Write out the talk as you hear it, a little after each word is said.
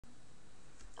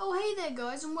Oh hey there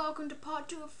guys, and welcome to part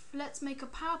 2 of Let's Make a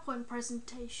PowerPoint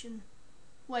presentation.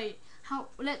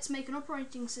 Let's make an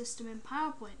operating system in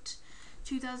PowerPoint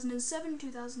 2007,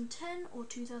 2010 or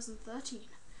 2013.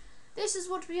 This is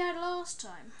what we had last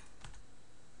time.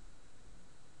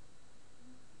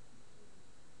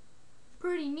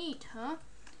 Pretty neat, huh?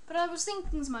 But I was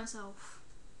thinking to myself,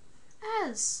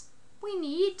 we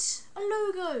need a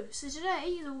logo. So today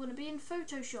it's all going to be in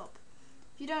Photoshop.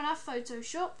 If you don't have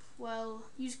Photoshop, well,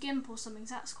 use GIMP or something,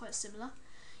 that's quite similar.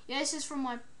 Yeah, this is from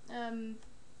my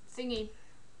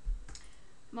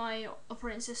my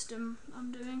operating system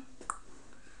I'm doing.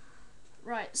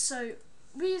 Right, so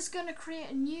we're just going to create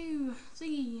a new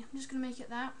thingy. I'm just going to make it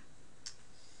that.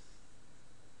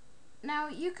 Now,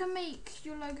 you can make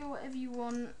your logo whatever you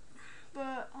want,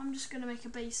 but I'm just going to make a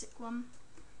basic one.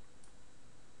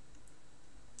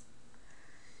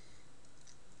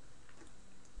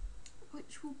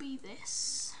 Which will be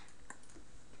this.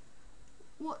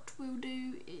 What we'll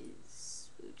do is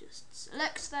we'll just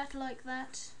select that like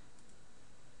that.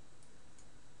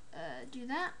 Do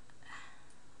that.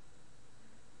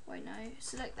 Wait, no,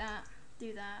 select that,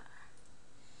 do that.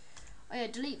 Oh yeah,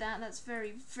 delete that, that's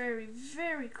very, very,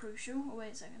 very crucial. Oh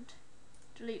wait a second.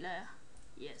 Delete layer.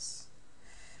 Yes.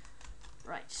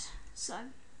 Right, so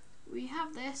we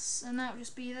have this and that will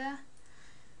just be there.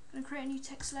 I'm gonna create a new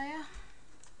text layer.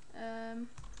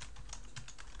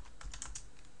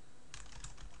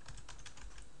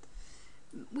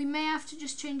 We may have to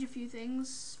just change a few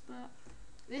things, but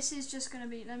this is just going to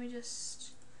be, let me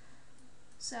just,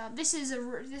 so this is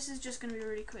just going to be a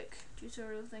really quick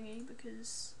tutorial thingy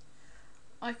because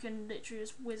I can literally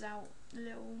just whiz out a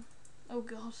little, oh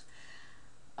god,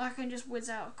 I can just whiz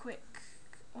out a quick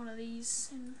one of these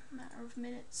in a matter of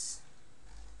minutes.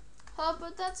 Oh,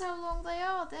 but that's how long they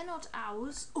are. They're not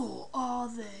hours. Or are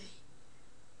they?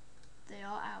 They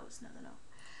are hours. No, they're not.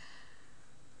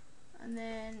 And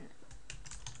then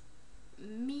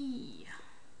me.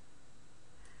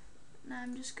 Now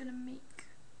I'm just gonna make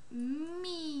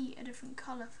me a different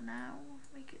colour for now.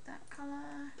 Make it that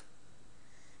colour.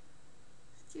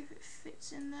 See if it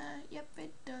fits in there. Yep,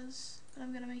 it does. But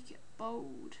I'm gonna make it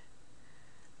bold.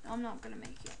 No, I'm not gonna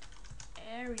make it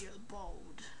Arial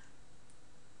bold.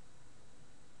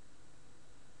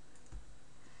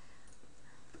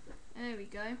 There we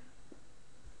go.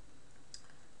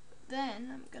 Then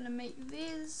I'm going to make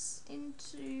this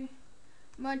into,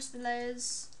 merge the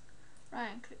layers, right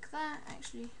and click that.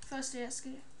 Actually, firstly let's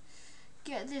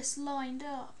get this lined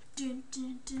up. Dun,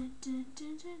 dun, dun, dun,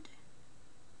 dun, dun.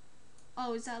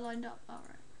 Oh, is that lined up?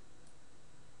 Alright.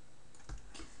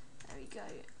 There we go.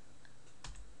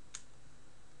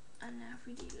 And now if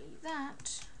we delete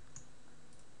that,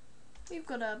 we've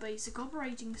got our basic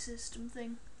operating system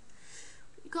thing.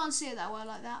 You can't see it that well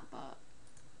like that, but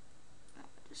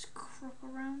just crop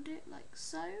around it like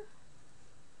so.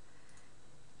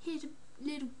 Hit a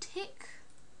little tick.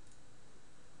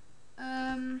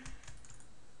 Merge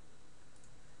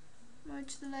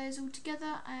the layers all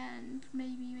together and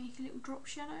maybe make a little drop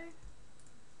shadow.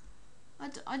 I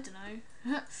don't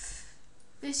know.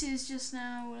 This is just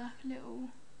now like a little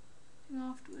thing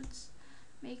afterwards.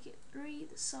 Make it 3,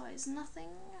 the size nothing.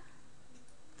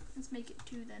 Let's make it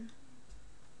 2 then.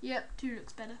 Yep, 2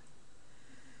 looks better.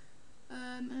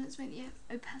 And let's make the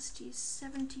opacity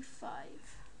 75.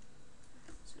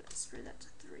 So let's throw that to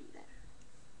 3 then.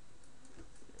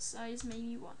 The size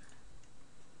maybe 1.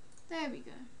 There we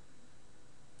go.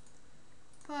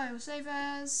 File, save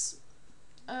as.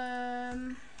 I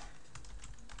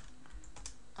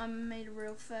made a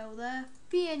real fail there.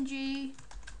 PNG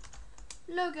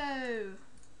logo.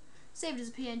 Save it as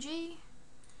a PNG.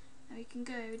 Now we can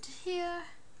go over to here.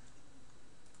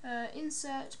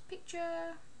 Insert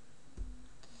picture.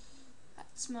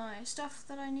 That's my stuff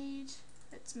that I need.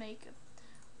 Let's make an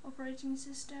operating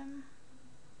system.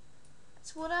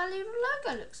 That's what our little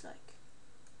logo looks like.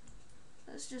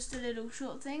 That's just a little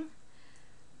short thing.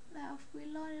 Now if we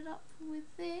line it up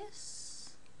with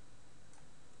this,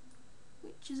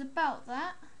 which is about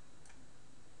that,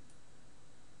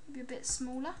 maybe a bit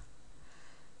smaller,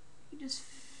 you just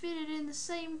fit it in the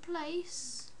same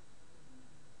place.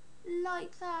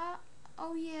 Like that.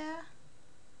 Oh yeah.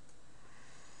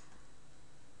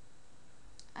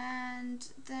 And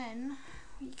then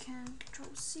we can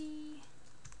Control C,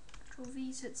 Control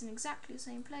V, so it's in exactly the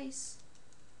same place.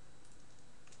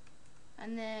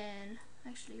 And then,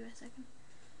 actually wait a second.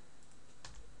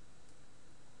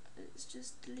 Let's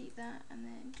just delete that and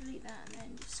then delete that and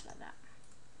then just like that.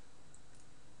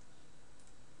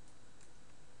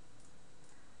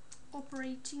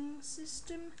 Operating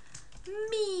system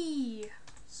me.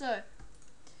 So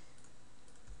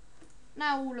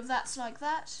now all of that's like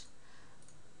that.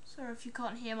 Sorry if you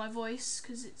can't hear my voice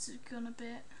because it's gone a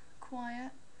bit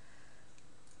quiet.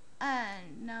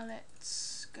 And now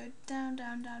let's go down,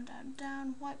 down, down, down,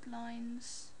 down, wipe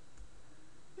lines.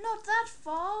 Not that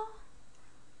far.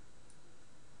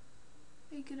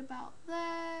 Make it about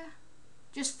there.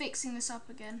 Just fixing this up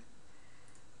again.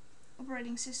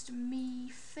 Operating system me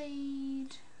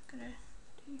fade. Gonna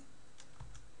do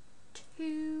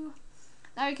 2.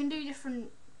 Now you can do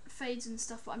different fades and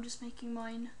stuff, but I'm just making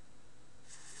mine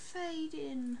fade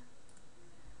in.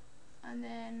 And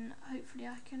then hopefully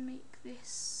I can make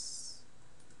this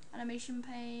animation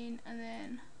pane and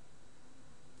then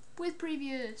with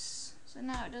previous. So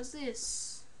now it does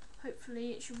this.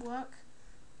 Hopefully it should work.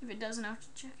 If it doesn't, I'll have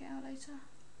to check it out later.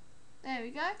 There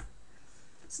we go.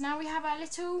 So now we have our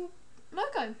little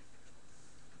logo.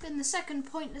 Then the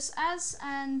second PointlessAz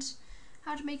and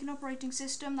how to make an operating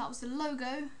system. That was the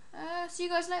logo. See you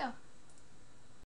guys later.